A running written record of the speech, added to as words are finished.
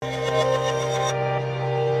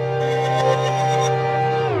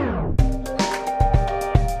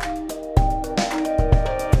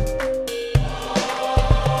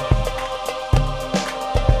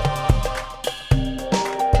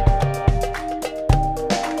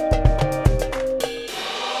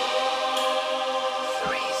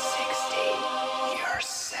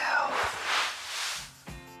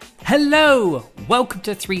Hello! Welcome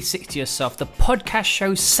to 360 Yourself, the podcast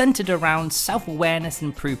show centered around self-awareness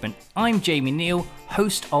and improvement. I'm Jamie Neal,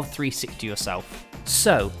 host of 360 Yourself.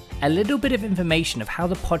 So, a little bit of information of how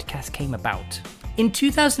the podcast came about. In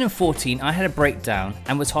 2014, I had a breakdown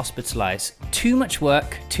and was hospitalized. Too much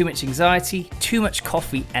work, too much anxiety, too much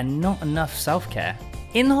coffee, and not enough self-care.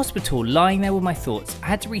 In the hospital, lying there with my thoughts, I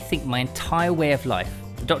had to rethink my entire way of life.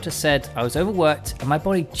 The doctor said I was overworked and my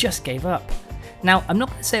body just gave up. Now, I'm not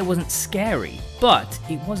going to say it wasn't scary, but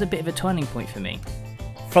it was a bit of a turning point for me.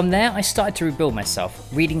 From there, I started to rebuild myself,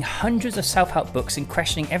 reading hundreds of self-help books and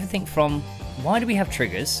questioning everything from why do we have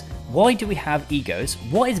triggers, why do we have egos,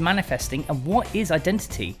 what is manifesting, and what is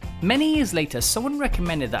identity. Many years later, someone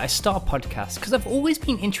recommended that I start a podcast because I've always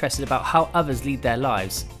been interested about how others lead their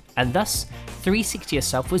lives, and thus 360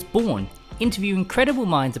 Yourself was born. Interview incredible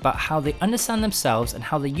minds about how they understand themselves and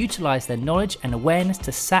how they utilize their knowledge and awareness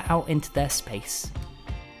to set out into their space.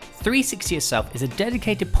 360 Yourself is a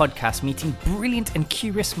dedicated podcast meeting brilliant and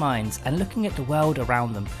curious minds and looking at the world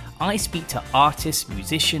around them. I speak to artists,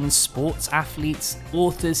 musicians, sports athletes,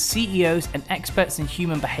 authors, CEOs, and experts in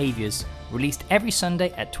human behaviors, released every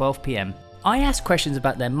Sunday at 12 p.m. I ask questions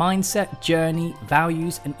about their mindset, journey,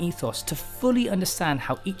 values, and ethos to fully understand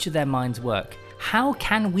how each of their minds work. How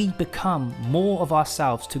can we become more of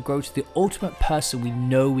ourselves to grow to the ultimate person we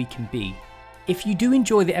know we can be? If you do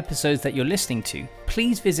enjoy the episodes that you're listening to,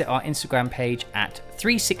 please visit our Instagram page at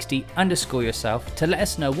 360_yourself to let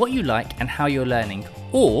us know what you like and how you're learning.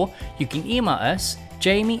 Or you can email us,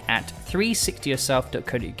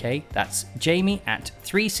 jamie@360yourself.co.uk. That's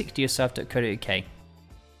jamie@360yourself.co.uk.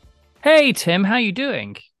 Hey Tim, how you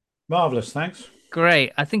doing? Marvellous, thanks.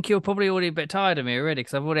 Great. I think you're probably already a bit tired of me already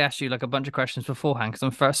because I've already asked you like a bunch of questions beforehand because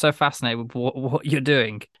I'm so fascinated with what you're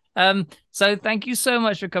doing. So thank you so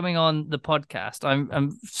much for coming on the podcast.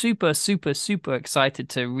 I'm super excited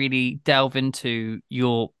to really delve into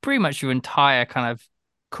pretty much your entire kind of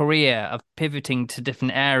career of pivoting to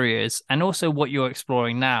different areas and also what you're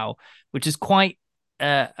exploring now, which is quite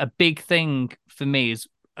a big thing for me is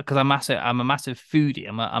because I'm a massive foodie.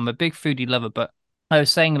 I'm a big foodie lover, but I was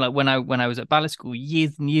saying like when I was at ballet school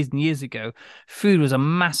years and years ago, food was a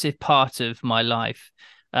massive part of my life.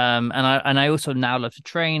 And I also now love to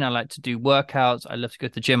train. I like to do workouts. I love to go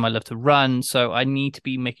to the gym. I love to run. So I need to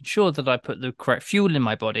be making sure that I put the correct fuel in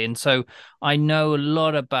my body. And so I know a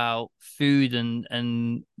lot about food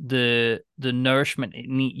and the nourishment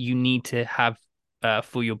you need to have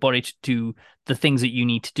for your body to do the things that you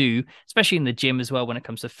need to do, especially in the gym as well when it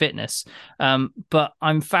comes to fitness. But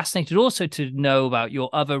I'm fascinated also to know about your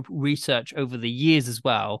other research over the years as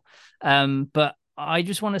well. But I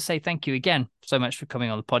just want to say thank you again so much for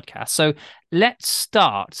coming on the podcast. So let's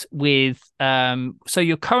start with so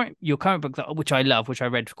your current book, which I love, which I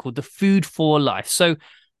read, called The Food for Life. So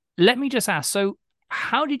let me just ask, so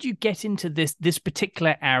how did you get into this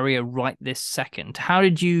particular area right this second? How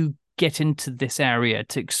did you get into this area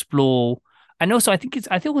to explore? And also I think it's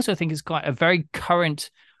quite a very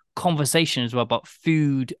current conversation as well about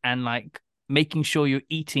food and like making sure you're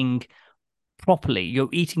eating properly, you're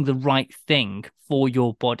eating the right thing for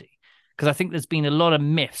your body, because I think there's been a lot of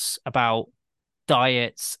myths about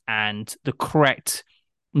diets and the correct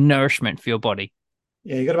nourishment for your body.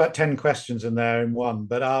 Yeah, you got about 10 questions in there in one,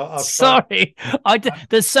 but I'll try. Sorry,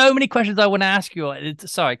 there's so many questions I want to ask you.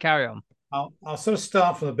 Sorry, carry on. I'll sort of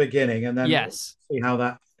start from the beginning and then yes, see how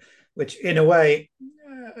that, which in a way,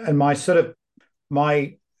 and my sort of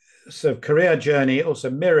career journey also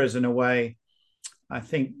mirrors in a way, I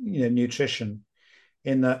think, nutrition,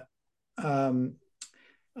 in that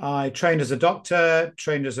I trained as a doctor,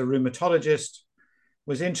 trained as a rheumatologist,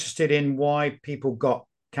 was interested in why people got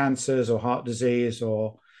cancers or heart disease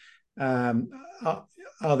or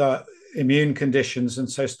other immune conditions, and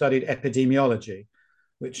so studied epidemiology,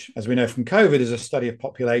 which, as we know from COVID, is a study of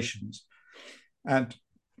populations. And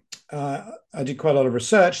I did quite a lot of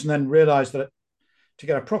research and then realized that to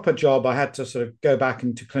get a proper job, I had to sort of go back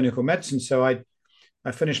into clinical medicine. So I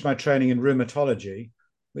finished my training in rheumatology,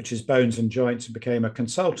 which is bones and joints, and became a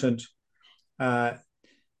consultant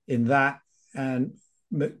in that, and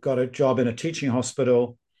got a job in a teaching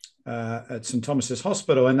hospital at St. Thomas's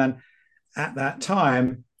Hospital. And then at that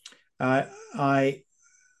time, I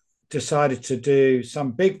decided to do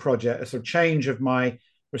some big project, a sort of change of my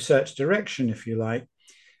research direction, if you like,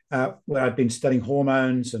 where I'd been studying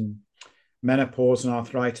hormones and menopause and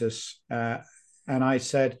arthritis. And I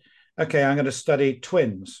said, okay, I'm going to study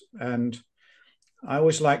twins. And I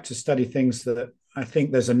always like to study things that I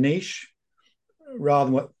think there's a niche rather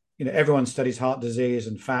than what, everyone studies heart disease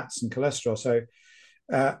and fats and cholesterol. So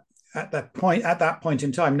at that point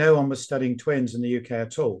in time, no one was studying twins in the UK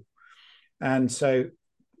at all. And so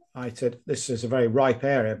I said, this is a very ripe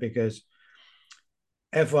area because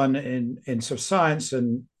everyone in sort of science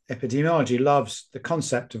and epidemiology loves the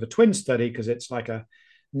concept of a twin study because it's like a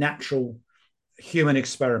natural human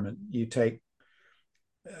experiment. You take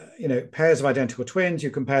pairs of identical twins, you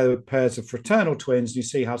compare with pairs of fraternal twins, and you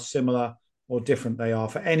see how similar or different they are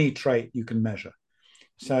for any trait you can measure.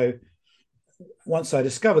 So once I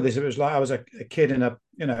discovered this, it was like I was a kid in a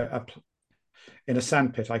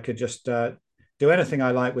sandpit. I could just do anything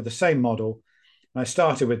I like with the same model. And I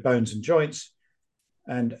started with bones and joints,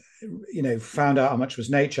 and found out how much was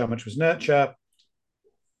nature, how much was nurture.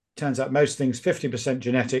 Turns out most things 50%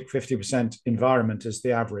 genetic, 50% environment is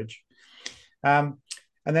the average. And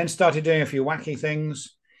then started doing a few wacky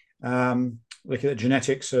things, looking at the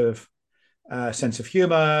genetics of sense of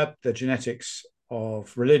humor, the genetics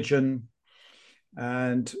of religion,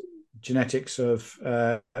 and genetics of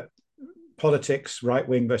politics, right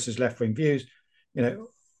wing versus left wing views,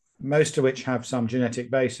 most of which have some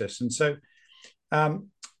genetic basis. And so I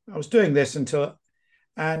was doing this and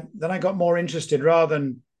then I got more interested, rather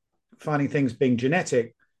than finding things being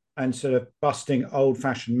genetic and sort of busting old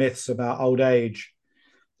fashioned myths about old age.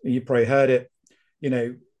 You probably heard it,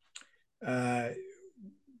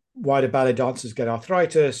 why do ballet dancers get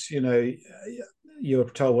arthritis? You're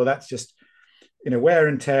told, well, that's just, wear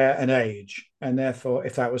and tear and age. And therefore,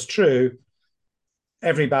 if that was true,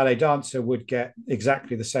 every ballet dancer would get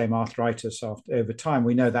exactly the same arthritis over time.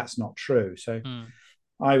 We know that's not true. So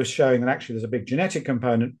I was showing that actually there's a big genetic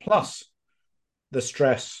component plus the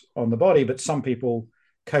stress on the body, but some people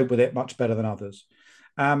cope with it much better than others.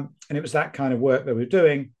 And it was that kind of work that we were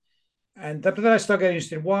doing. But then I started getting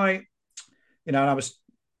interested in why, and I was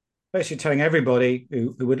basically telling everybody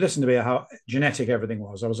who would listen to me how genetic everything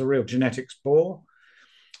was. I was a real genetics bore.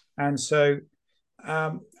 And so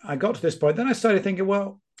I got to this point. Then I started thinking,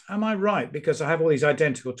 well, am I right? Because I have all these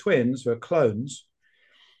identical twins who are clones,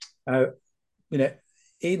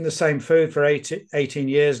 eating the same food for 18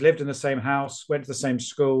 years, lived in the same house, went to the same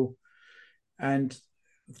school, and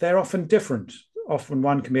they're often different. Often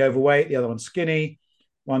one can be overweight, the other one's skinny,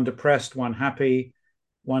 one depressed, one happy,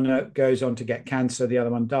 one goes on to get cancer, the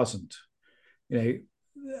other one doesn't.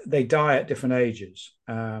 They die at different ages.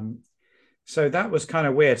 So that was kind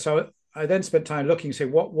of weird. So I then spent time looking to see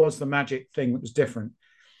what was the magic thing that was different.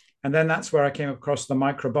 And then that's where I came across the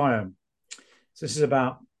microbiome. So this is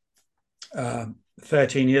about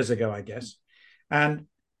 13 years ago, I guess. And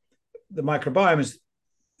the microbiome is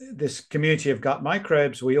this community of gut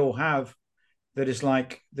microbes we all have that is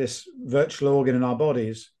like this virtual organ in our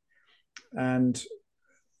bodies and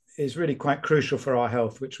is really quite crucial for our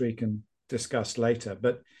health, which we can discuss later.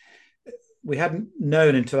 But we hadn't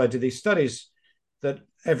known until I did these studies that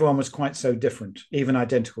everyone was quite so different, even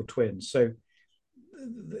identical twins. So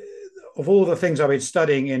of all the things I've been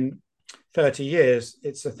studying in 30 years,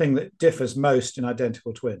 it's the thing that differs most in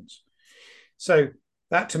identical twins. So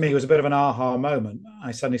that to me was a bit of an aha moment.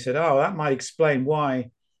 I suddenly said, oh, that might explain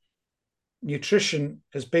why nutrition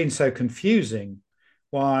has been so confusing,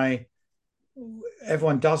 why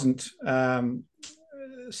everyone doesn't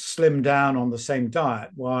slim down on the same diet,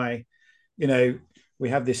 why, we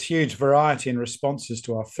have this huge variety in responses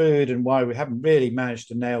to our food, and why we haven't really managed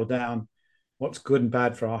to nail down what's good and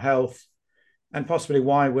bad for our health, and possibly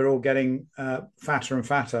why we're all getting fatter and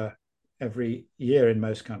fatter every year in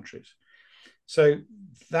most countries. So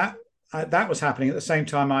that was happening at the same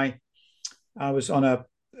time. I was on a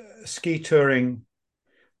ski touring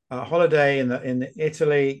holiday in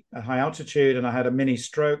Italy at high altitude, and I had a mini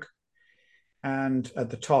stroke. And at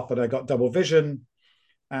the top, and I got double vision,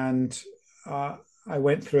 and I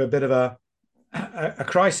went through a bit of a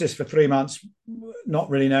crisis for 3 months, not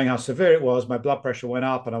really knowing how severe it was. My blood pressure went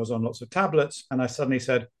up, and I was on lots of tablets. And I suddenly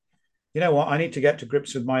said, you know what? I need to get to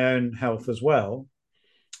grips with my own health as well.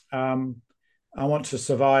 I want to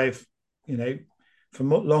survive, for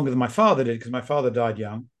longer than my father did, because my father died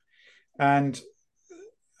young. And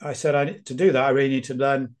I said, to do that, I really need to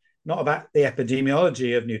learn not about the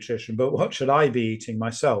epidemiology of nutrition, but what should I be eating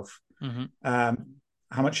myself? Mm-hmm.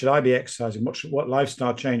 How much should I be exercising? What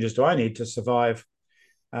lifestyle changes do I need to survive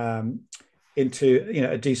into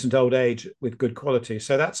a decent old age with good quality?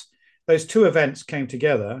 So those two events came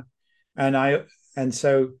together, and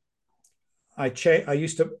so I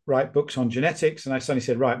used to write books on genetics, and I suddenly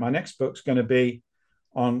said, right, my next book's going to be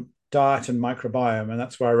on diet and microbiome, and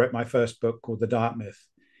that's where I wrote my first book called The Diet Myth.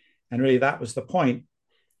 And really, that was the point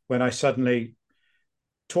when I suddenly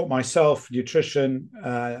taught myself nutrition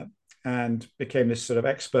and became this sort of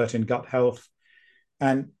expert in gut health,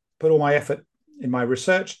 and put all my effort in my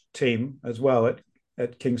research team as well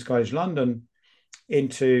at King's College London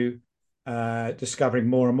into discovering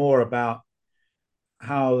more and more about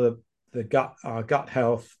how our gut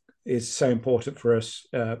health is so important for us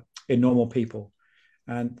in normal people.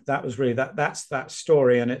 And that was really that's that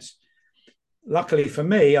story. And it's luckily for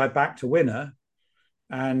me, I backed a winner,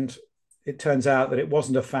 and it turns out that it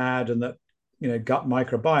wasn't a fad, and that gut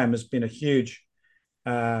microbiome has been a huge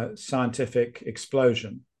scientific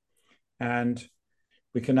explosion, and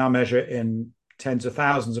we can now measure it in tens of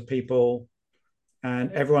thousands of people,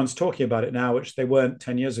 and everyone's talking about it now, which they weren't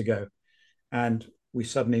 10 years ago. And we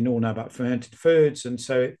suddenly all know about fermented foods, and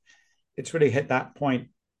so it's really hit that point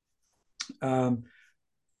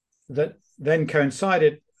that then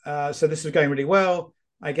coincided. So this was going really well.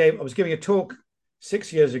 I was giving a talk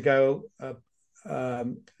 6 years ago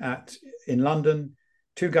in London.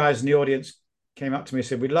 Two guys in the audience came up to me and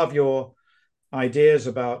said, "We love your ideas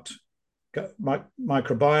about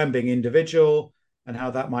microbiome being individual and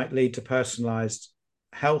how that might lead to personalized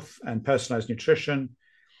health and personalized nutrition.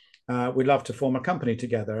 We'd love to form a company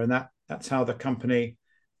together." And that's how the company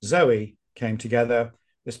Zoe came together,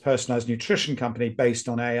 this personalized nutrition company based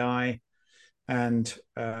on AI and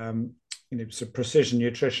so precision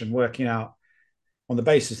nutrition, working out on the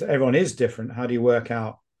basis that everyone is different. How do you work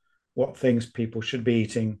out what things people should be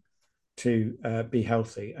eating to be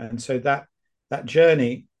healthy? And so that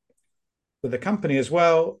journey with the company as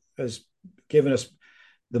well has given us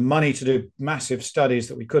the money to do massive studies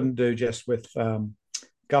that we couldn't do just with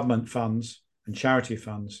government funds and charity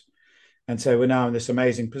funds. And so we're now in this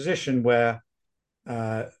amazing position where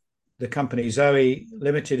the company Zoe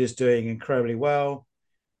Limited is doing incredibly well.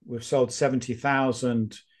 We've sold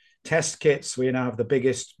 70,000 test kits. We now have the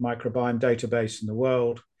biggest microbiome database in the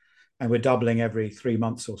world, and we're doubling every 3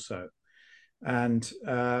 months or so. And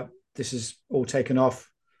this is all taken off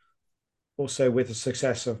also with the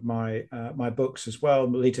success of my books as well.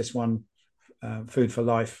 The latest one, Food for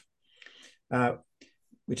Life,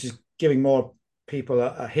 which is giving more people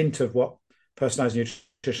a hint of what personalized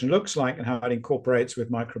nutrition looks like and how it incorporates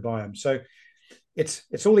with microbiome. So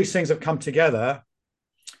it's all these things that come together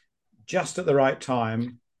just at the right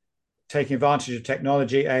time, taking advantage of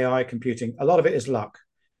technology, AI, computing. A lot of it is luck,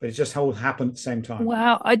 but it just all happened at the same time.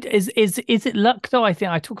 Wow, is it luck though? I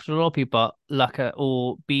think I talk to a lot of people about luck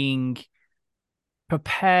or being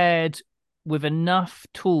prepared with enough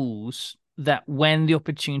tools that when the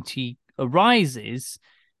opportunity arises,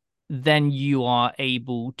 then you are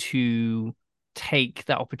able to take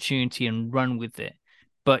that opportunity and run with it.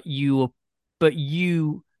 But you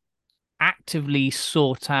actively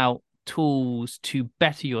sought out tools to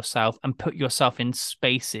better yourself and put yourself in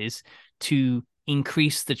spaces to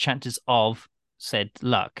increase the chances of said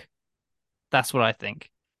luck. That's what I think.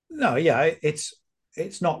 No, yeah, it's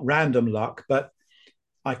not random luck, but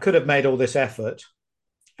I could have made all this effort,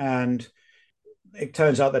 and it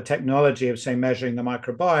turns out the technology of, say, measuring the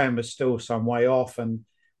microbiome was still some way off and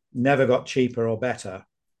never got cheaper or better.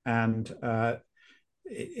 And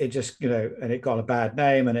it just, and it got a bad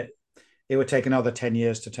name, and it would take another 10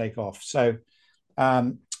 years to take off. So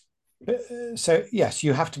yes,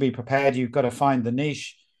 you have to be prepared. You've got to find the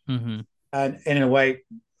niche. Mm-hmm. And in a way,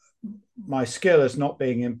 my skill is not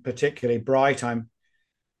being particularly bright. I'm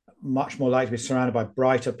much more likely to be surrounded by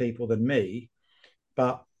brighter people than me,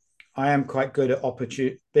 but I am quite good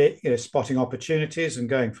at spotting opportunities and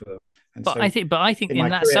going for them. And but so I think in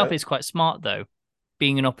that career, itself is quite smart though.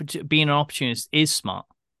 Being an opportunist is smart.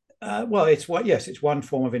 Well, it's it's one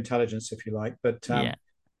form of intelligence, if you like, but Yeah.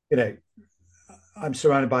 I'm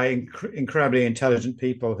surrounded by incredibly intelligent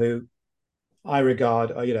people who I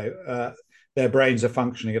regard, their brains are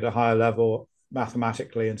functioning at a higher level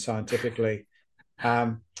mathematically and scientifically.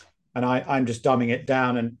 And I'm just dumbing it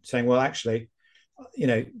down and saying, well, actually,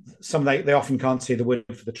 they often can't see the wood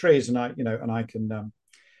for the trees, and I can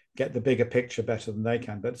get the bigger picture better than they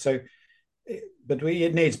can. But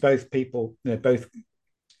it needs both people, both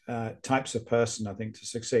types of person, I think, to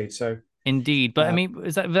succeed. So Indeed, but I mean,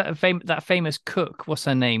 is that famous cook? What's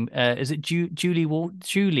her name? Is it Julie?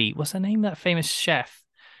 What's her name? That famous chef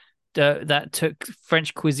that took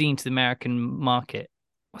French cuisine to the American market.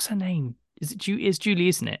 What's her name? Is Julie?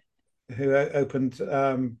 Isn't it? Who opened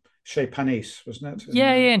Chez Panisse, wasn't it?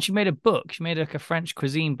 Yeah, and she made a book. She made like a French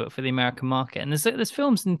cuisine book for the American market. And there's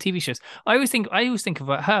films and TV shows. I always think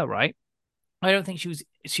about her, right? I don't think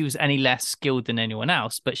she was any less skilled than anyone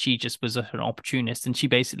else, but she just was an opportunist, and she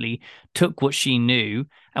basically took what she knew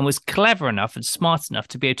and was clever enough and smart enough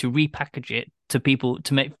to be able to repackage it to people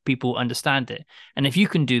to make people understand it. And if you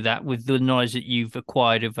can do that with the knowledge that you've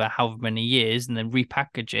acquired over however many years, and then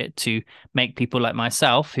repackage it to make people like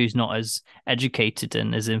myself, who's not as educated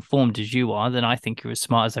and as informed as you are, then I think you're as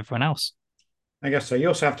smart as everyone else. I guess so. You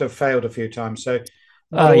also have to have failed a few times. So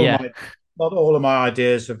Oh yeah, not all of my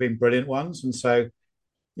ideas have been brilliant ones. And so,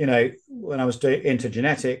 when I was into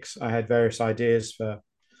genetics, I had various ideas for,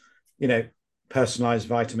 you know, personalized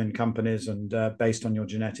vitamin companies and based on your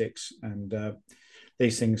genetics. And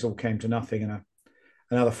these things all came to nothing. And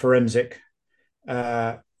another forensic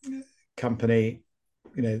uh, company,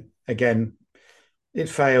 again, it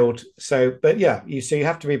failed. So, but yeah, you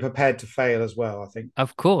have to be prepared to fail as well, I think.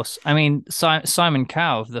 of course. I mean, Simon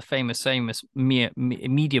Cowell, the famous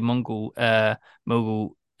media mogul,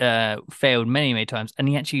 failed many, many times, and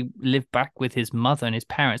he actually lived back with his mother and his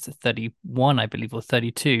parents at 31, I believe, or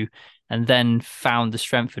 32, and then found the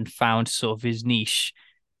strength and found sort of his niche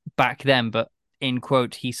back then. But in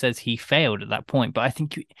quote, he says he failed at that point. But I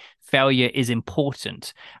think failure is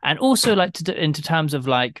important, and also like into terms of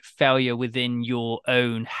like failure within your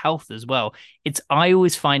own health as well. It's I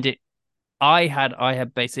always find it I had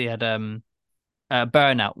basically had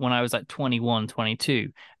burnout when I was like 21,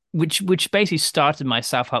 22, which basically started my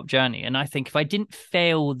self-help journey. And I think if I didn't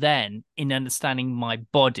fail then in understanding my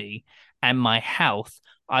body and my health,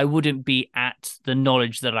 I wouldn't be at the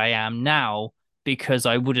knowledge that I am now because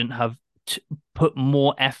I wouldn't have put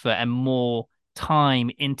more effort and more time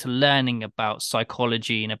into learning about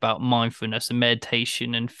psychology and about mindfulness and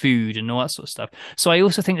meditation and food and all that sort of stuff. So I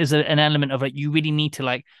also think there's an element of like you really need to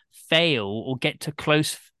like fail or get to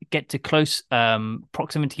close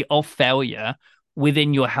proximity of failure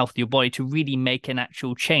within your health, your body to really make an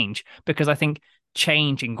actual change. Because I think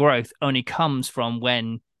change and growth only comes from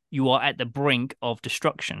when you are at the brink of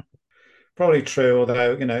destruction. Probably true,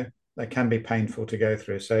 although, they can be painful to go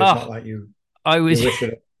through. So it's not Oh, like you I was you wish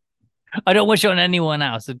it. I don't wish it on anyone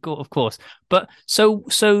else, of course. But so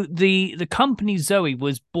the company Zoe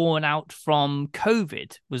was born out from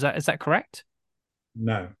COVID. Is that correct?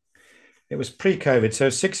 No, it was pre-COVID. So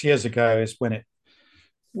 6 years ago is when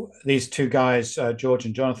these two guys, George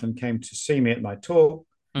and Jonathan, came to see me at my talk,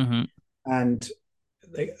 Mm-hmm. and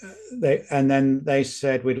then they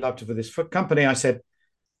said we'd love to for this company. I said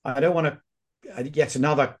I don't want to yet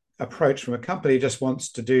another approach from a company who just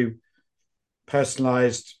wants to do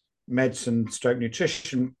personalized medicine stroke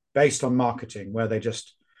nutrition based on marketing, where they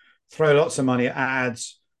just throw lots of money at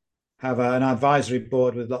ads, have an advisory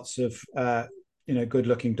board with lots of good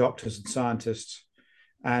looking doctors and scientists,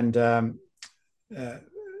 and uh,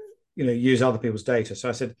 use other people's data. So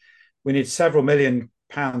I said we need several £1 million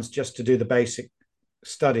just to do the basic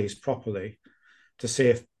studies properly to see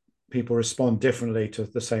if people respond differently to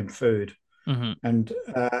the same food. Mm-hmm. And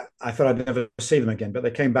I thought I'd never see them again, but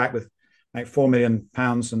they came back with like £4 million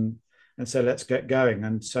and said, let's get going.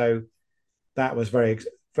 And so that was very,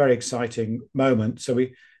 very exciting moment. So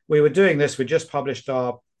we were doing this. We just published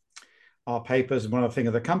our papers. And one of the things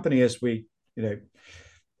of the company is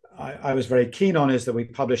I was very keen on is that we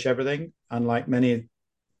publish everything, unlike many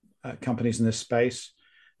companies in this space.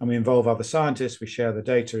 And we involve other scientists, we share the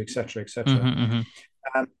data, et cetera, et Mm-hmm. cetera. Mm-hmm.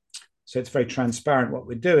 Um, so it's very transparent what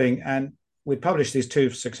we're doing. And we published these two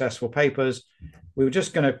successful papers. We were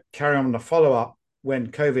just going to carry on the follow up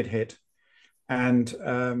when COVID hit, and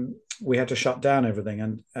we had to shut down everything.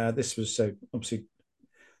 And this was so obviously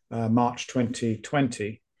March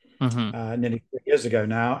 2020, Mm-hmm. nearly 3 years ago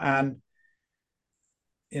now. And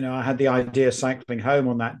I had the idea cycling home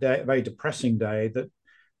on that day, a very depressing day, that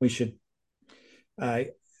we should uh,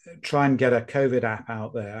 try and get a COVID app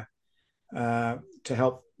out there to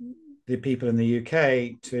help the people in the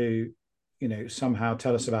UK to, somehow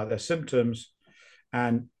tell us about their symptoms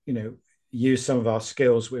and, use some of our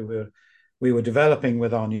skills we were developing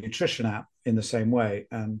with our nutrition app in the same way.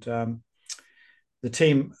 And the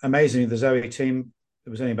team, amazingly, the Zoe team,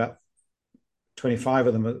 there was only about 25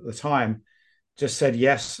 of them at the time, just said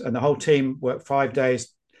yes. And the whole team worked 5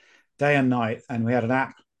 days, day and night. And we had an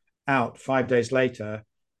app out 5 days later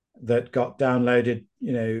that got downloaded,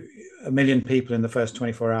 1 million people in the first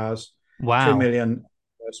 24 hours, 2 Wow. million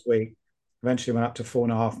first week, eventually went up to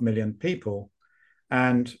 4.5 million people.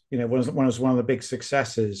 And, was one of the big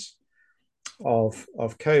successes of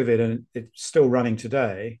COVID, and it's still running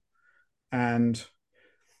today. And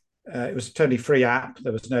it was a totally free app.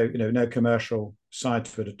 There was no commercial side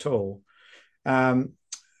to it at all. And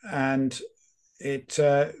it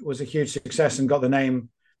was a huge success and got the name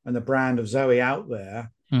and the brand of Zoe out there.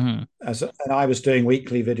 Mm-hmm. And I was doing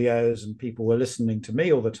weekly videos, and people were listening to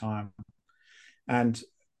me all the time. And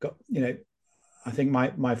got I think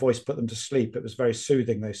my voice put them to sleep. It was very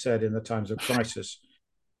soothing, they said, in the times of crisis.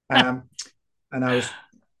 Um, and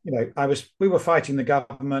we were fighting the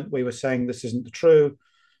government. We were saying this isn't the true.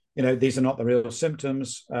 These are not the real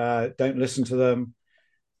symptoms. Don't listen to them.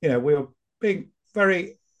 We were being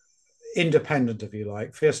very independent, if you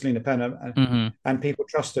like, fiercely independent, Hmm. and people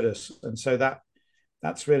trusted us, and so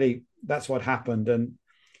that's what happened. And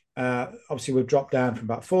obviously, we've dropped down from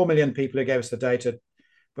about 4 million people who gave us the data,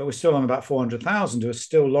 but we're still on about 400,000 who are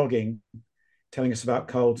still logging, telling us about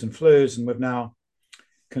colds and flus, and we've now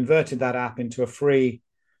converted that app into a free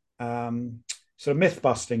sort of myth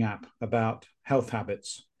busting app about health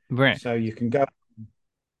habits. Right. So you can go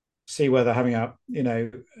see whether having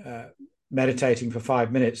meditating for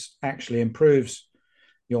 5 minutes actually improves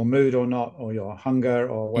your mood or not, or your hunger,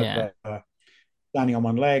 or Yeah. whether standing on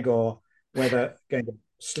one leg, or whether going to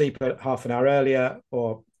sleep at half an hour earlier,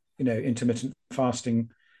 or intermittent fasting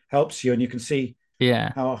helps you. And you can see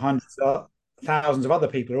Yeah. how hundreds of thousands of other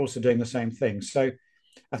people are also doing the same thing. So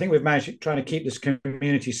I think we've managed trying to keep this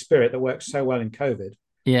community spirit that works so well in COVID,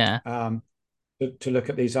 Yeah. um, to look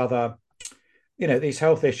at these other, these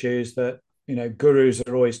health issues that, gurus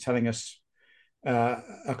are always telling us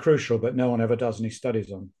are crucial, but no one ever does any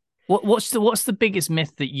studies on. What's the biggest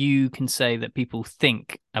myth that you can say that people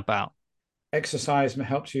think about? Exercise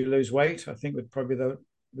helps you lose weight. I think would probably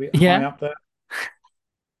be high Yeah. up there.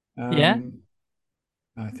 Yeah. Um,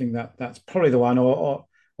 I think that's probably the one, or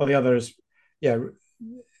the other is, yeah,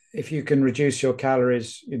 if you can reduce your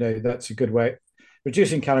calories, that's a good way.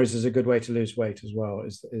 Reducing calories is a good way to lose weight as well.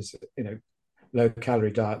 Low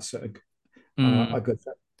calorie diets Mm. are good.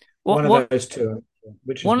 What One of what those two,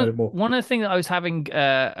 which is one of more. one of the things that I was having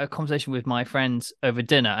a conversation with my friends over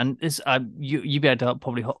dinner, and this you be able to help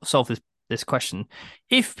probably solve this question.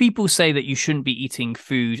 If people say that you shouldn't be eating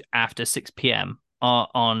food after 6 p.m.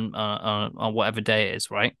 On whatever day it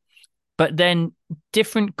is, right? But then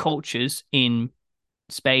different cultures in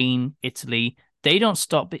Spain, Italy, they don't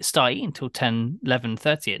start eating until 10,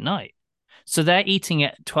 11:30 at night. So they're eating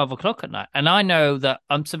at 12 o'clock at night. And I know that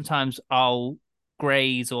sometimes I'll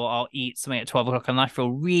graze or I'll eat something at 12 o'clock and I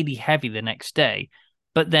feel really heavy the next day.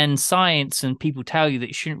 But then science and people tell you that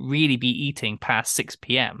you shouldn't really be eating past 6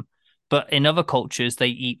 p.m. But in other cultures, they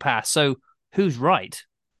eat past. So who's right?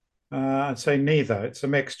 I'd say neither. It's a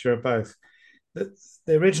mixture of both. The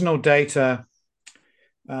original data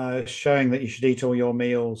showing that you should eat all your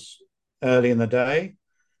meals early in the day.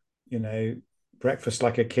 You know, breakfast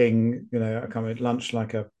like a king. I come at lunch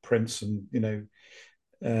like a prince, and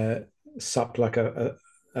sup like a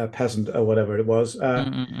peasant, or whatever it was.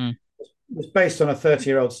 Mm-mm-mm. It was based on a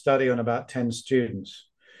 30-year-old study on about 10 students,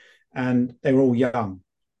 and they were all young.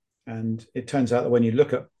 And it turns out that when you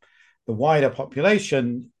look at the wider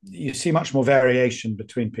population, you see much more variation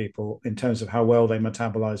between people in terms of how well they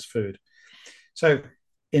metabolize food. So,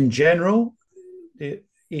 in general,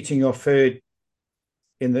 eating your food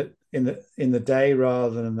in the day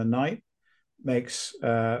rather than in the night makes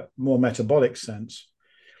more metabolic sense.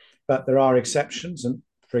 But there are exceptions, and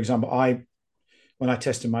for example, when I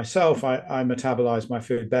tested myself, I metabolize my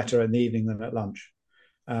food better in the evening than at lunch.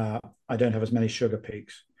 I don't have as many sugar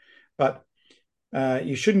peaks, but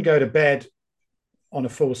you shouldn't go to bed on a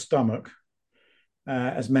full stomach,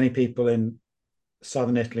 as many people in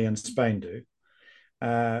southern Italy and Spain do,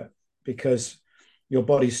 because your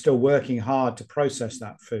body's still working hard to process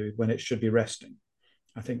that food when it should be resting.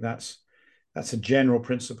 I think that's a general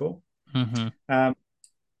principle. Mm-hmm. Um,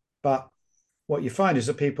 but what you find is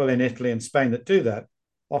that people in Italy and Spain that do that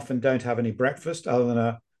often don't have any breakfast other than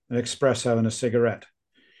an espresso and a cigarette.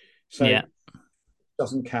 So Yeah. it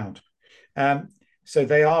doesn't count. Um, so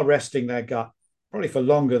they are resting their gut probably for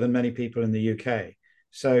longer than many people in the UK.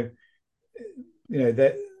 So,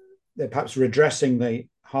 they're perhaps redressing the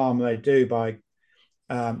harm they do by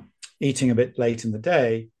eating a bit late in the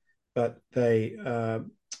day, but they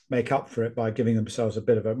make up for it by giving themselves a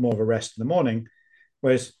bit of more of a rest in the morning.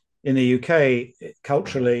 Whereas in the UK,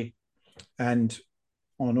 culturally and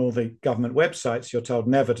on all the government websites, you're told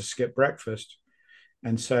never to skip breakfast.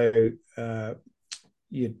 And so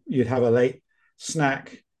you'd have a late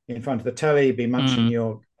snack in front of the telly, be munching Mm,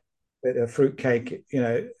 your bit of fruit cake,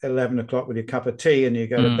 11 o'clock with your cup of tea, and you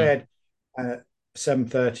go to mm. bed. At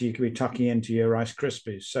 7:30, you could be tucking into your Rice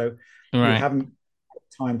Krispies. So you Right. haven't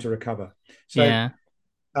time to recover. So, Yeah.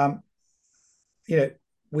 um,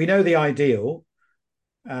 we know the ideal,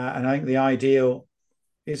 and I think the ideal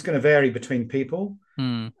is going to vary between people.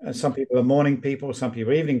 Mm. Some people are morning people, some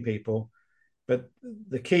people are evening people. But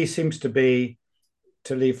the key seems to be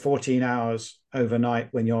to leave 14 hours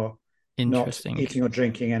overnight when you're not Interesting. eating or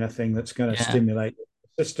drinking anything that's going to Yeah. stimulate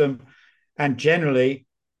the system. And generally,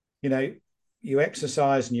 you know, you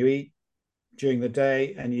exercise and you eat during the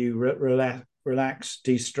day, and you relax,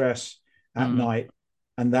 de-stress at Mm. night.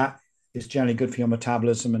 And that is generally good for your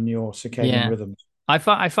metabolism and your circadian Yeah. rhythms. I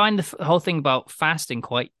find the whole thing about fasting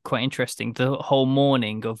quite interesting. The whole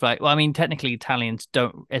morning of like, well, I mean, technically Italians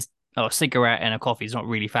don't as oh, a cigarette and a coffee is not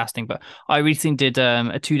really fasting, but I recently did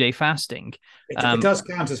a 2 day fasting. It Um, does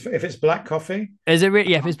count as if it's black coffee. is it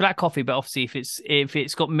really? Yeah, if it's black coffee, but obviously if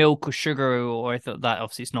it's got milk or sugar or I thought that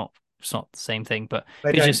obviously it's not the same thing. But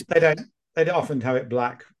They if it's don't just they don't they don't often have it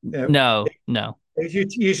black. no, no. They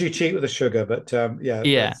usually cheat with the sugar, but yeah,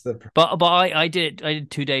 Yeah, that's the but I did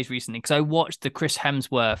 2 days recently because I watched the Chris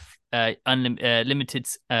Hemsworth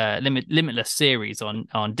limitless series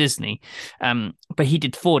on Disney, but he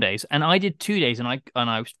did 4 days and I did 2 days and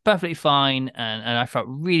I was perfectly fine and I felt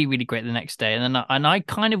really really great the next day and I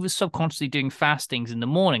kind of was subconsciously doing fastings in the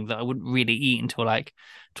morning that I wouldn't really eat until like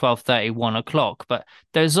 12:30 1 o'clock, but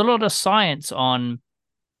there's a lot of science on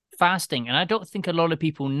fasting. And I don't think a lot of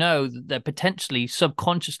people know that they're potentially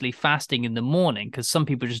subconsciously fasting in the morning because some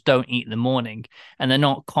people just don't eat in the morning and they're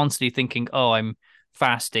not constantly thinking, oh, I'm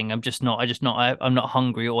fasting. I'm not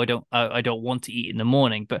hungry or I don't want to eat in the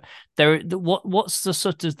morning. But what's the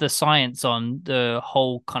sort of the science on the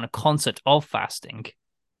whole kind of concept of fasting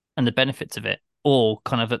and the benefits of it or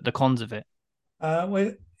kind of the cons of it?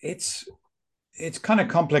 well, it's kind of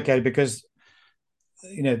complicated because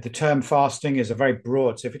the term fasting is a very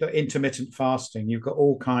broad. So if you've got intermittent fasting, you've got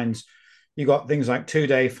all kinds. You've got things like 2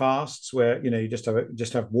 day fasts where you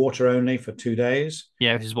just have water only for 2 days,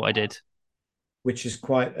 Yeah, which is what I did. which is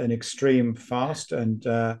quite an extreme fast and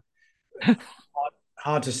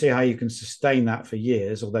hard to see how you can sustain that for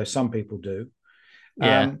years. Although some people do,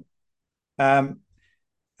 Yeah. um, um,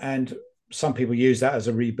 and some people use that as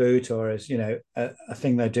a reboot or as a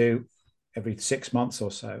thing they do every 6 months or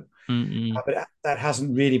so. Mm-mm. But that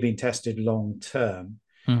hasn't really been tested long term,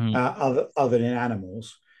 Mm-hmm. other than in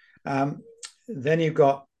animals. Um, then you've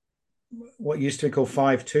got what used to be called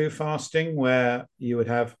 5-2 fasting, where you would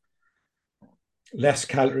have less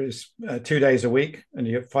calories 2 days a week, and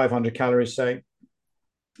you have 500 calories, say,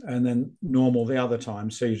 and then normal the other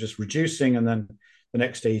time. So you're just reducing, and then the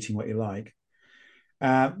next day eating what you like.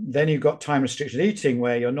 Then you've got time restricted eating,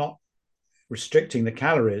 where you're not restricting the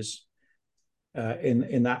calories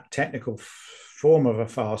in that technical form of a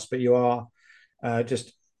fast, but you are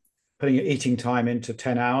just putting your eating time into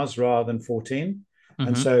 10 hours rather than 14. And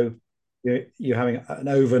Mm-hmm. so you're having an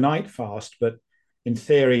overnight fast, but in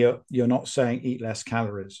theory, you're not saying eat less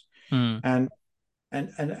calories. Mm.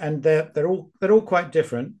 And they're all quite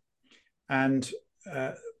different. And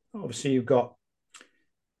uh, obviously, you've got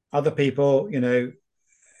other people,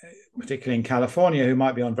 particularly in California, who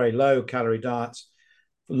might be on very low calorie diets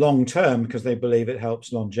long term because they believe it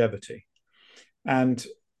helps longevity. And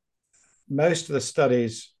most of the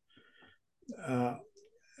studies uh,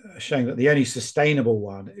 showing that the only sustainable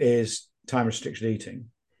one is time restricted eating,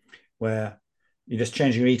 where you're just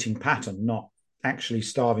changing your eating pattern, not actually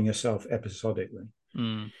starving yourself episodically.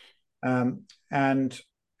 Mm. And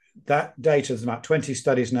that data, there's about 20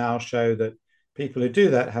 studies now show that people who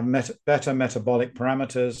do that have better metabolic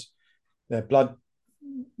parameters. Their blood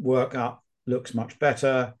workup looks much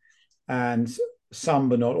better. And some,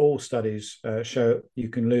 but not all studies show you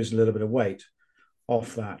can lose a little bit of weight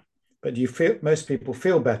off that. But most people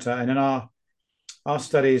feel better. And in our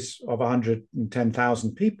studies of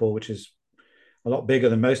 110,000 people, which is a lot bigger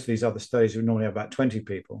than most of these other studies who normally have about 20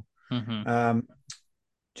 people, Mm-hmm. um,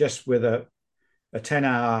 just with a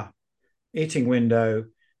 10-hour eating window,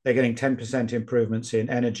 they're getting 10% improvements in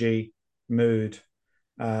energy, mood,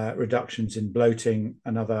 reductions in bloating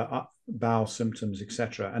and other bowel symptoms,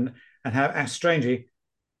 etc. And how strangely,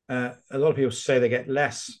 a lot of people say they get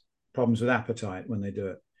less problems with appetite when they do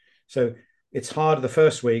it. So it's harder the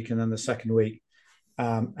first week, and then the second week,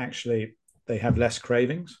 actually, they have less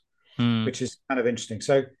cravings, Mm. which is kind of interesting.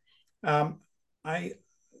 So, um, I,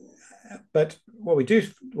 but what we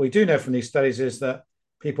do know from these studies is that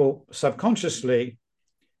people subconsciously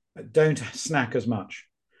don't snack as much.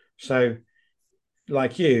 So,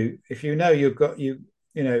 like you, if you know you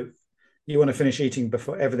know you want to finish eating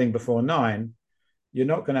before everything before 9, you're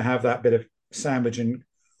not going to have that bit of sandwich and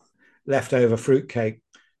leftover fruitcake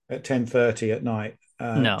at 10:30 at night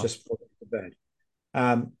No. just before bed.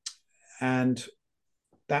 Um, and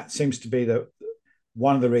that seems to be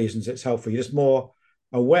one of the reasons it's helpful. You're just more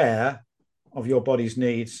aware of your body's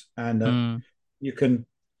needs, and Mm. you can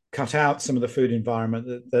cut out some of the food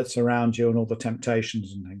environment that's around you and all the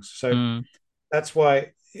temptations and things. So Mm. that's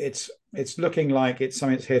why it's looking like it's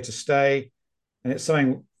something that's here to stay, and it's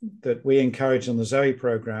something that we encourage on the Zoe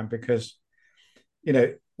program because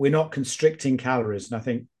we're not constricting calories, and I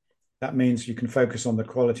think that means you can focus on the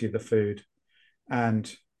quality of the food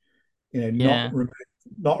and Yeah.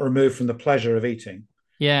 not remove from the pleasure of eating.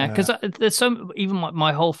 Yeah, because there's some even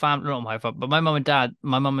my whole family, not my family, but my mum and dad,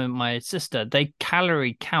 my mum and my sister, they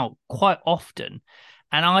calorie count quite often,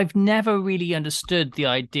 and I've never really understood the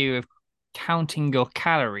idea of counting your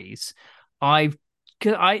calories. I've,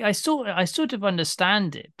 'Cause I sort of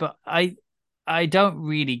understand it, but I don't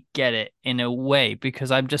really get it in a way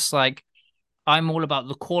because I'm just like I'm all about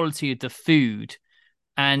the quality of the food.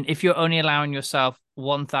 And if you're only allowing yourself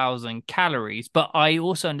 1,000 calories, but I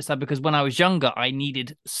also understand because when I was younger, I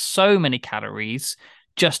needed so many calories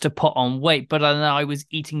just to put on weight, but then I was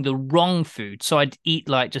eating the wrong food. So I'd eat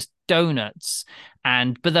like just donuts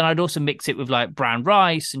but then I'd also mix it with like brown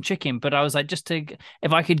rice and chicken. But I was like,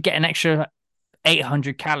 if I could get an extra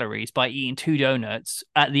 800 calories by eating two donuts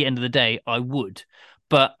at the end of the day, I would.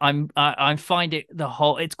 But I find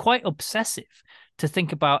it's quite obsessive to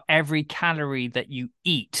think about every calorie that you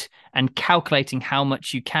eat and calculating how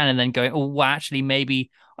much you can and then going, oh, well, actually,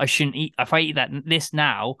 maybe I shouldn't eat. If I eat this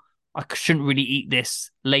now, I shouldn't really eat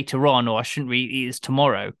this later on, or I shouldn't really eat this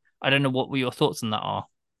tomorrow. I don't know what your thoughts on that are.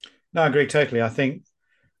 No, I agree totally. I think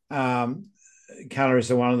um, calories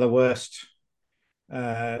are one of the worst,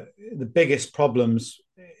 the biggest problems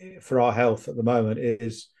for our health at the moment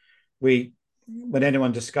is we, when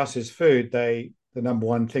anyone discusses food, the number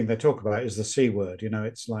one thing they talk about is the C word. You know,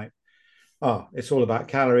 it's like, oh, it's all about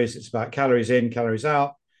calories. It's about calories in, calories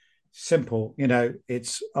out. Simple. You know,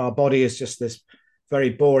 it's our body is just this very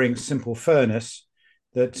boring, simple furnace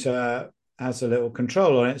that has a little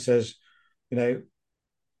control on it. It says, you know,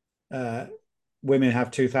 uh, women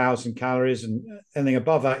have 2,000 calories, and anything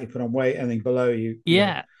above that you put on weight, anything below you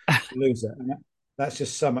Yeah. lose it. And that's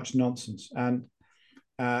just so much nonsense.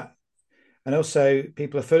 Uh, and also,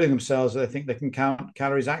 people are fooling themselves that they think they can count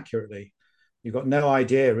calories accurately. You've got no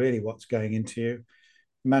idea really what's going into you.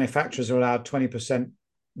 Manufacturers are allowed 20%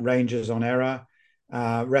 ranges on error.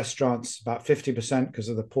 Restaurants about 50% because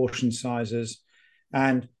of the portion sizes,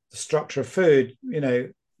 and the structure of food. You know,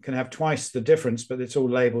 can have twice the difference, but it's all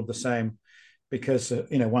labeled the same because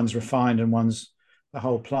you know one's refined and one's the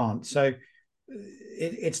whole plant. So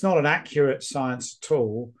it's not an accurate science at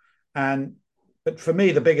all. And but for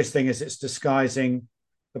me, the biggest thing is it's disguising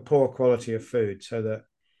the poor quality of food, so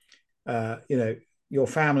that you know your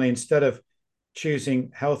family, instead of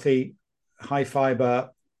choosing healthy, high fiber,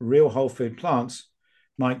 real whole food plants,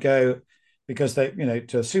 might go because they, you know,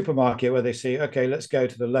 to a supermarket where they see, okay, let's go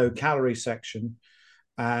to the low calorie section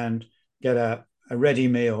and get a ready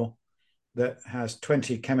meal that has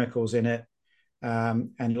 20 chemicals in it,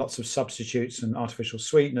 and lots of substitutes and artificial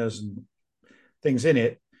sweeteners and things in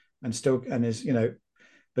it, and is, you know,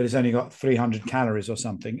 but it's only got 300 calories or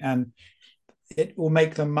something, and it will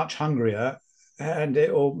make them much hungrier, and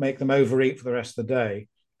it will make them overeat for the rest of the day,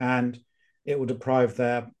 and it will deprive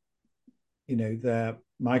their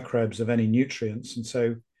microbes of any nutrients, and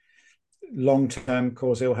so long term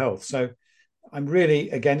cause ill health. So I'm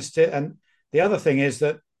really against it. And the other thing is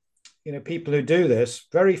that, you know, people who do this,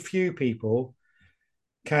 very few people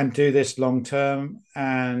can do this long term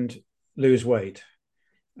and lose weight.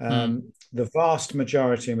 Mm, The vast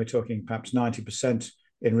majority, and we're talking perhaps 90%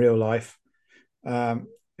 in real life, um,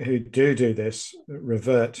 who do this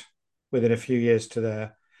revert within a few years to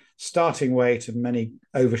their starting weight, and many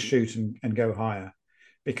overshoot and go higher,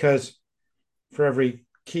 because for every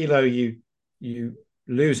kilo you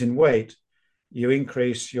lose in weight, you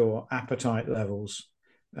increase your appetite levels,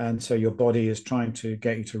 and so your body is trying to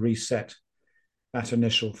get you to reset that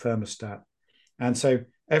initial thermostat. And so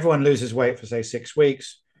everyone loses weight for say 6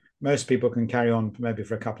 weeks. Most people can carry on maybe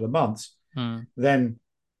for a couple of months. mm, Then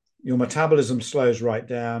your metabolism slows right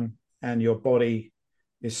down, and your body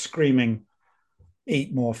is screaming,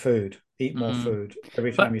 eat more food, eat more mm. food.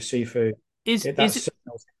 Every But time you see food, that is it?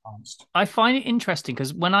 signal's enhanced. I find it interesting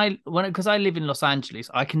because because I live in Los Angeles,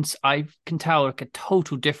 I can tell like a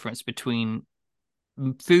total difference between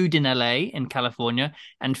food in LA in California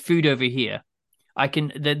and food over here.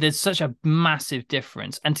 There's such a massive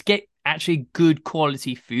difference, and to get actually good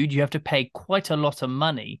quality food, you have to pay quite a lot of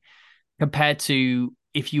money compared to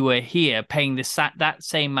if you were here paying that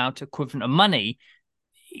same amount equivalent of money,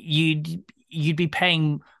 you'd be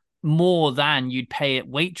paying more than you'd pay at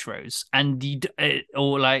Waitrose, and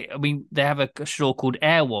or like I mean they have a store called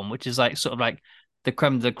Air One, which is like sort of like the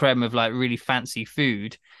creme of like really fancy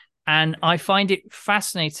food, and I find it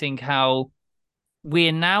fascinating how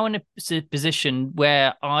we're now in a position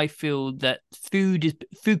where I feel that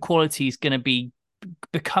food quality is going to be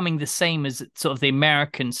becoming the same as sort of the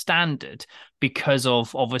American standard because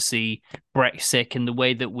of obviously Brexit and the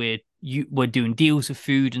way that we're doing deals with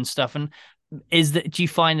food and stuff. And do you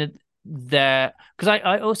find that there, because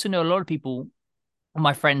I also know a lot of people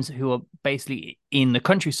my friends who are basically in the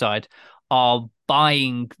countryside are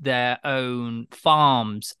buying their own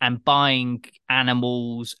farms and buying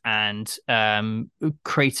animals and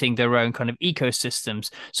creating their own kind of ecosystems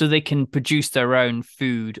so they can produce their own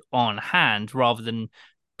food on hand rather than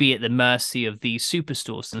be at the mercy of these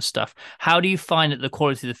superstores and stuff. How do you find that the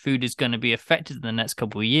quality of the food is going to be affected in the next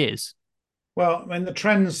couple of years? Well, I mean, the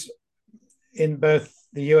trends in both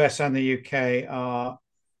the US and the UK are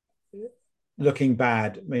looking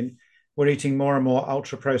bad. I mean, we're eating more and more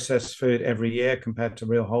ultra processed food every year compared to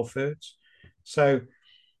real whole foods. So,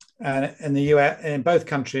 and in the US, in both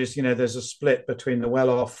countries, there's a split between the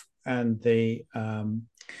well-off and the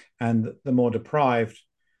more deprived,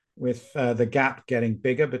 with the gap getting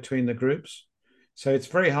bigger between the groups. So it's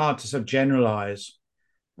very hard to sort of generalize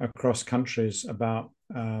across countries about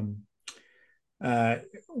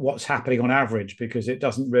what's happening on average, because it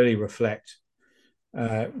doesn't really reflect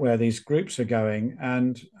where these groups are going.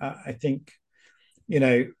 And I think,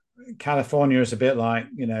 California is a bit like,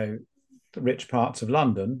 the rich parts of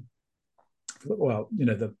London. Well,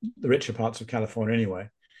 the richer parts of California anyway,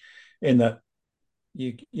 in that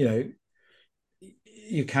you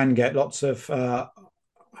can get lots of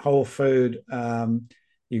whole food.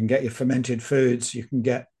 You can get your fermented foods. You can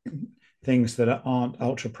get things that aren't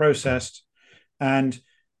ultra processed, and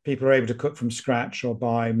people are able to cook from scratch or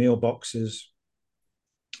buy meal boxes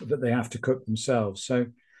that they have to cook themselves. So,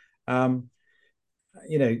 um,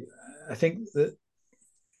 I think that,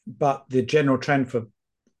 but the general trend for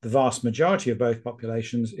the vast majority of both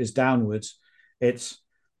populations is downwards. It's,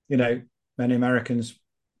 many Americans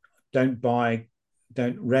don't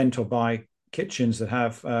rent or buy kitchens that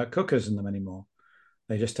have cookers in them anymore.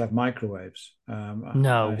 They just have microwaves. No I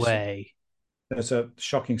saw way. there's a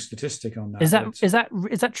shocking statistic on Is that. that is that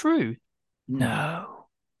is that true? Mm, No.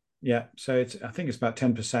 yeah, so I think it's about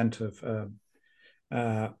 10% of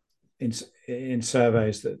uh, in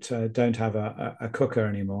surveys that don't have a cooker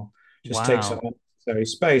anymore. Just takes up Wow. unnecessary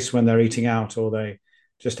space when they're eating out, or they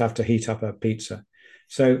just have to heat up a pizza.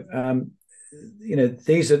 So,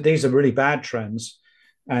 these are really bad trends,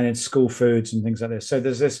 and in school foods and things like this. So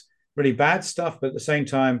there's this really bad stuff, but at the same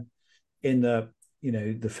time, in the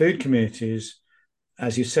food communities,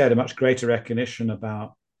 as you said, a much greater recognition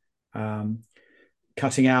about um,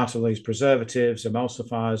 cutting out all these preservatives,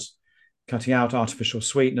 emulsifiers, cutting out artificial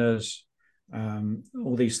sweeteners,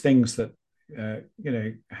 all these things that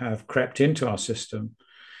have crept into our system.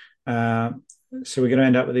 Uh, so we're going to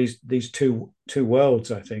end up with these two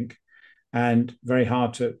worlds, I think, and very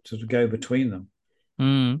hard to go between them.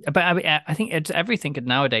 But I mean, I think it's everything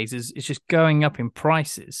nowadays is just going up in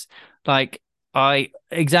prices. Like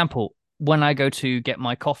example, when I go to get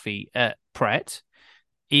my coffee at Pret,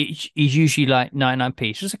 it is usually like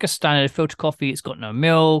 99p. It's just like a standard filter coffee. It's got no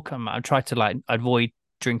milk. I try to like avoid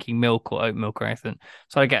drinking milk or oat milk or anything.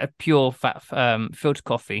 So I get a pure fat filter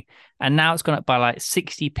coffee. And now it's gone up by like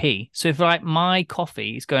 60p. So if like my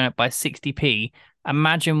coffee is going up by 60p,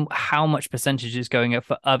 imagine how much percentage is going up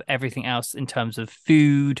for of everything else in terms of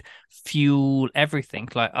food, fuel, everything.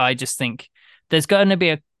 Like I just think there's going to be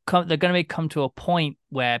they're going to be come to a point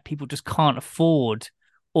where people just can't afford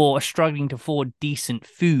or are struggling to afford decent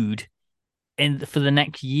food for the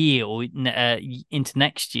next year or into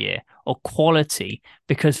next year, or quality,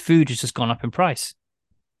 because food has just gone up in price.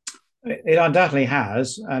 It undoubtedly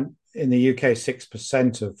has, and in the UK,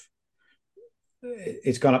 6% of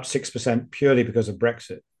it's gone up 6% purely because of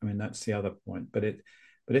Brexit. I mean, that's the other point. But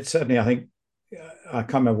it's certainly, I think, I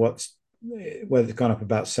can't remember whether it's gone up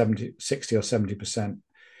about 70, 60 or 70%.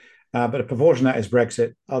 But a proportion of that is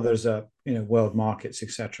Brexit. Others are, world markets,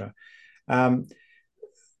 etc.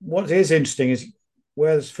 What is interesting is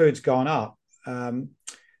where this food's gone up.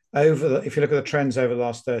 If you look at the trends over the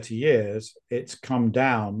last 30 years, it's come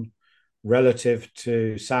down relative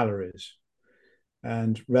to salaries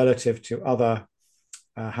and relative to other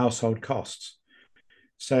household costs.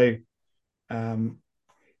 So, um,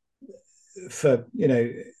 for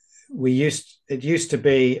it used to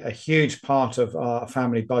be a huge part of our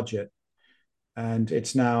family budget, and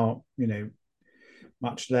it's now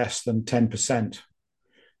much less than 10%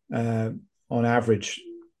 on average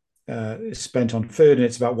spent on food, and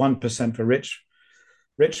it's about 1% for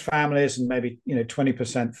rich families, and maybe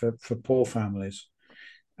 20% for poor families.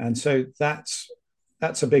 And so that's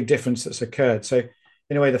a big difference that's occurred. So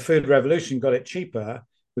in a way, the food revolution got it cheaper.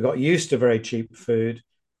 We got used to very cheap food.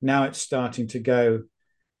 Now it's starting to go.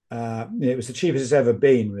 It was the cheapest it's ever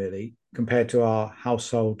been, really, compared to our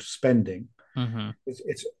household spending. Mm-hmm.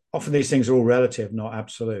 It's often these things are all relative, not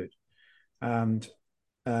absolute. And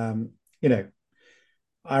you know,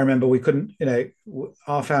 I remember we couldn't,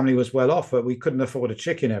 our family was well off, but we couldn't afford a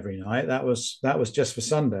chicken every night. That was just for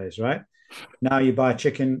Sundays, right? Now you buy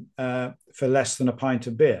chicken for less than a pint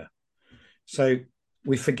of beer. So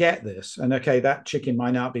we forget this. And okay, that chicken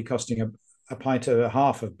might not be costing a pint or a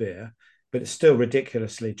half of beer, but it's still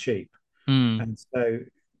ridiculously cheap. Mm. And so,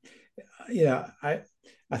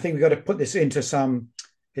 I think we've got to put this into some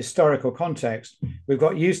historical context. We've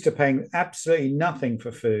got used to paying absolutely nothing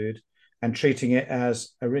for food and treating it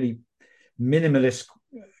as a really minimalist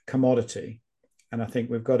commodity. And I think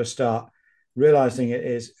we've got to start realizing it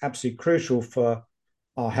is absolutely crucial for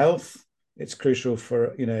our health. It's crucial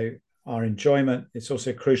for, our enjoyment. It's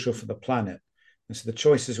also crucial for the planet. And so the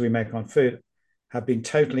choices we make on food have been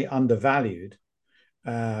totally undervalued.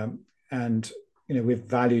 And, we've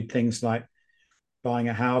valued things like buying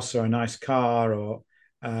a house or a nice car or,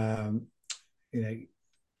 you know,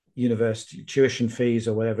 university tuition fees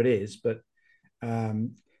or whatever it is, but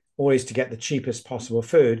always to get the cheapest possible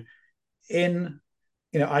food. In,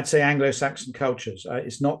 I'd say Anglo-Saxon cultures,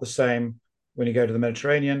 it's not the same when you go to the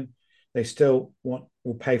Mediterranean. They still will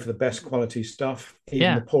pay for the best quality stuff,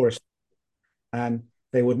 even the Yeah. poorest, and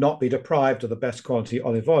they would not be deprived of the best quality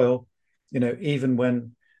olive oil, even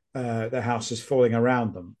when their house is falling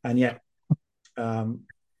around them. And yet, um,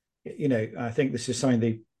 I think this is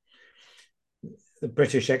something the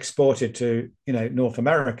British exported to, North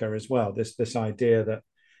America as well. This idea that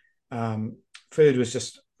food was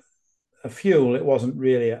just a fuel. It wasn't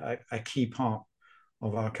really a key part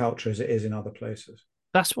of our culture as it is in other places.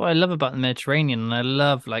 That's what I love about the Mediterranean, and I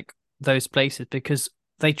love like those places because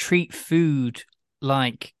they treat food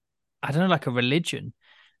like, I don't know, like a religion.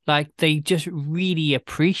 Like they just really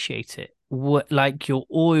appreciate it. What, like your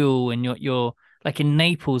oil and your like in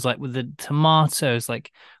Naples, like with the tomatoes,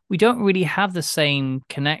 like we don't really have the same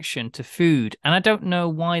connection to food. And I don't know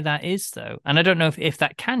why that is though. And I don't know if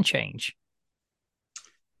that can change.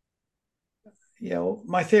 Yeah, well,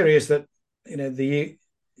 my theory is that the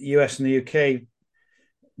US and the UK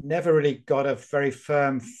never really got a very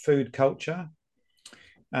firm food culture,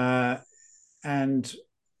 uh, and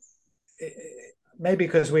maybe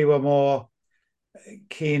because we were more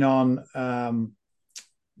keen on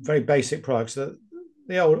very basic products.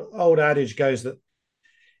 The old adage goes that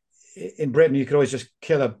in Britain you could always just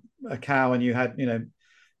kill a cow and you had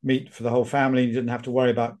meat for the whole family. You didn't have to worry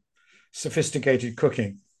about sophisticated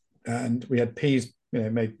cooking, and we had peas.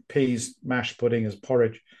 Made peas mashed pudding as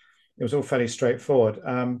porridge. It was all fairly straightforward.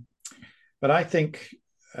 But I think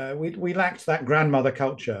we lacked that grandmother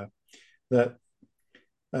culture that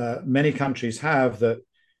many countries have, that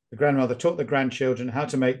the grandmother taught the grandchildren how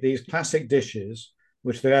to make these classic dishes,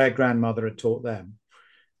 which their grandmother had taught them.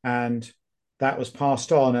 And that was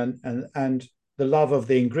passed on. And the love of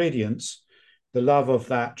the ingredients, the love of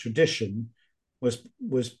that tradition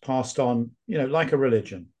was passed on, like a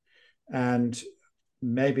religion. And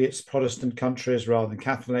maybe it's Protestant countries rather than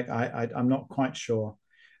Catholic. I'm not quite sure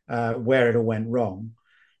where it all went wrong,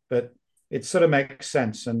 but it sort of makes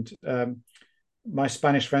sense. And my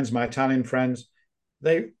Spanish friends, my Italian friends,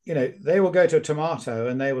 they will go to a tomato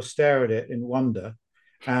and they will stare at it in wonder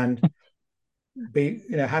and be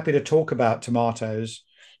happy to talk about tomatoes,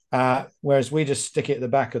 whereas we just stick it at the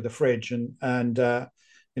back of the fridge and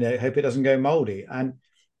hope it doesn't go moldy. And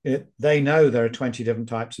they know there are 20 different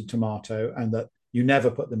types of tomato and that you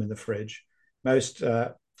never put them in the fridge. Most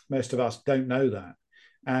of us don't know that,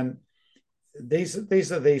 and these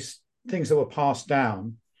are these things that were passed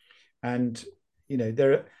down, and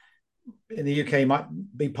there in the UK might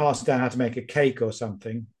be passed down how to make a cake or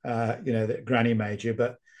something, that Granny made you,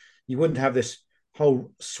 but you wouldn't have this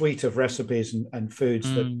whole suite of recipes and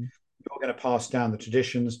foods that Mm. you're going to pass down the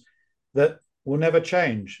traditions that will never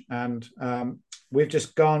change. And we've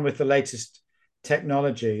just gone with the latest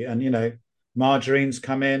technology, and margarines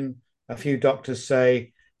come in. A few doctors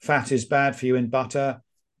say fat is bad for you in butter.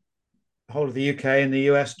 The whole of the UK and the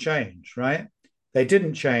US change, right? They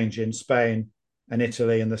didn't change in Spain and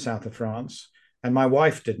Italy and the south of France. And my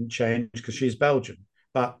wife didn't change because she's Belgian.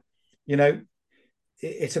 But,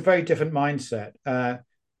 it's a very different mindset.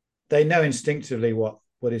 They know instinctively what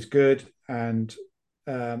is good, and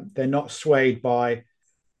they're not swayed by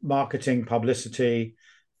marketing, publicity,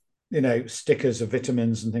 stickers of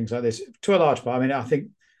vitamins and things like this to a large part. I mean, I think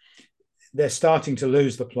they're starting to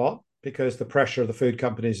lose the plot because the pressure of the food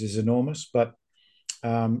companies is enormous. But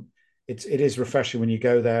it is refreshing when you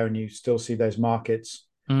go there and you still see those markets.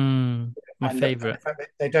 My And in favorite. fact,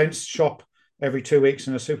 they don't shop every 2 weeks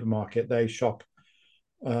in a supermarket. They shop,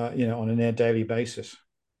 on a near daily basis.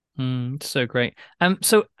 So great.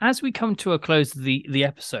 So as we come to a close of the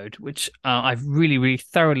episode, which I've really, really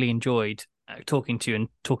thoroughly enjoyed, talking to you and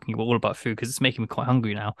talking all about food, because it's making me quite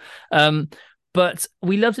hungry now. But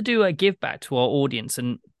we love to do a give back to our audience,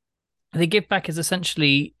 and the give back is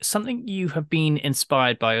essentially something you have been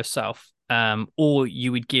inspired by yourself, or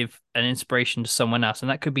you would give an inspiration to someone else. And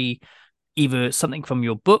that could be either something from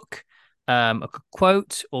your book, a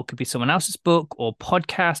quote, or could be someone else's book or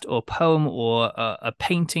podcast or poem or a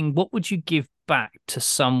painting. What would you give back to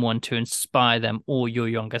someone to inspire them or your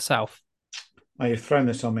younger self? Well, you've thrown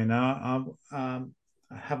this on me now. I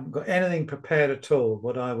haven't got anything prepared at all.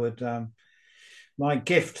 What I would, my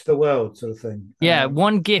gift to the world, sort of thing. Yeah,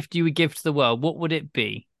 one gift you would give to the world. What would it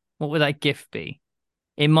be? What would that gift be?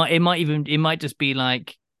 It might just be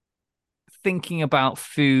like thinking about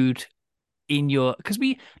food in your, because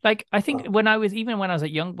I think when I was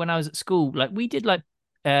at school, like we did like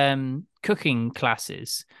cooking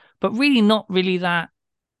classes, but really not really that,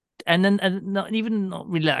 and not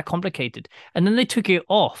really that complicated. And then they took it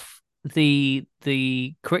off the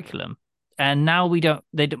curriculum, and now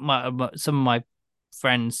some of my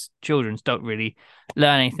friends' children don't really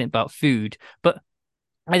learn anything about food. But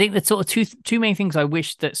I think that's sort of two main things I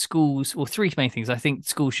wish that schools, or three main things I think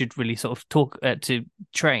schools should really sort of talk to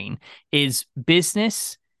train is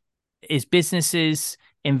businesses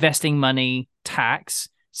investing money, tax.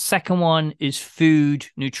 Second one is food,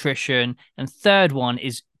 nutrition, and third one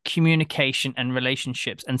is communication and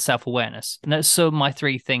relationships and self-awareness. And that's so my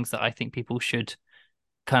three things that I think people should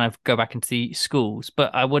kind of go back into the schools.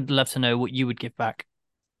 But I would love to know what you would give back.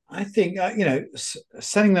 I think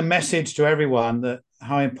sending the message to everyone that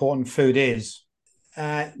how important food is,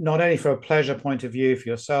 not only for a pleasure point of view for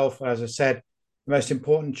yourself, as I said, the most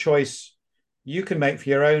important choice you can make for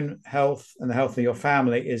your own health and the health of your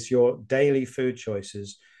family is your daily food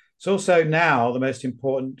choices. It's also now the most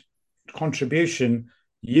important contribution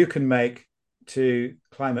you can make to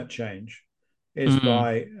climate change is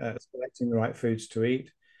by selecting the right foods to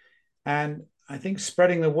eat. And I think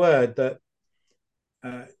spreading the word that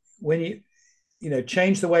when you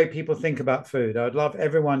change the way people think about food. I would love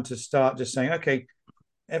everyone to start just saying, okay,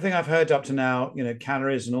 everything I've heard up to now,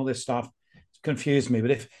 calories and all this stuff confused me.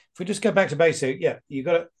 But if we just go back to basic, you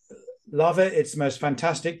got to love it. It's the most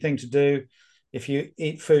fantastic thing to do. If you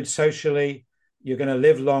eat food socially, you're going to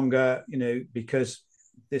live longer, because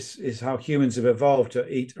this is how humans have evolved, to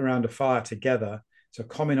eat around a fire together. It's a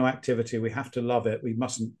communal activity. We have to love it. We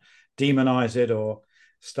mustn't demonize it or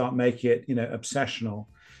start making it, obsessional.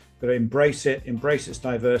 But embrace its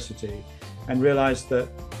diversity, and realize that,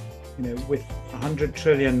 with 100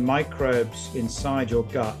 trillion microbes inside your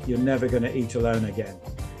gut, you're never going to eat alone again.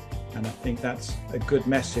 And I think that's a good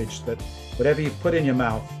message, that whatever you put in your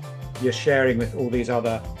mouth, you're sharing with all these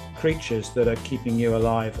other creatures that are keeping you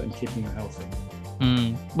alive and keeping you healthy.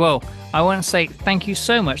 Well, I want to say thank you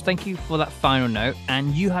so much. Thank you for that final note.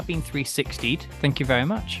 And you have been 360'd. Thank you very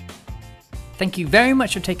much. Thank you very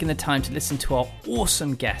much for taking the time to listen to our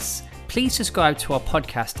awesome guests. Please subscribe to our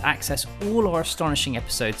podcast to access all our astonishing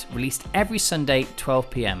episodes released every Sunday,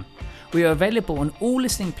 12 p.m. We are available on all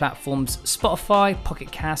listening platforms: Spotify,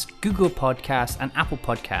 Pocket Cast, Google Podcast, and Apple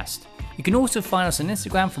Podcast. You can also find us on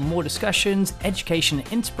Instagram for more discussions, education,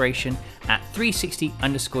 and inspiration at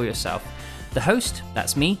 360_yourself. The host,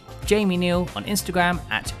 that's me, Jamie Neal, on Instagram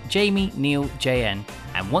at JamieNealJN.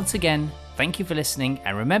 And once again, thank you for listening,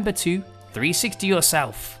 and remember to 360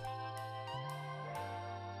 yourself.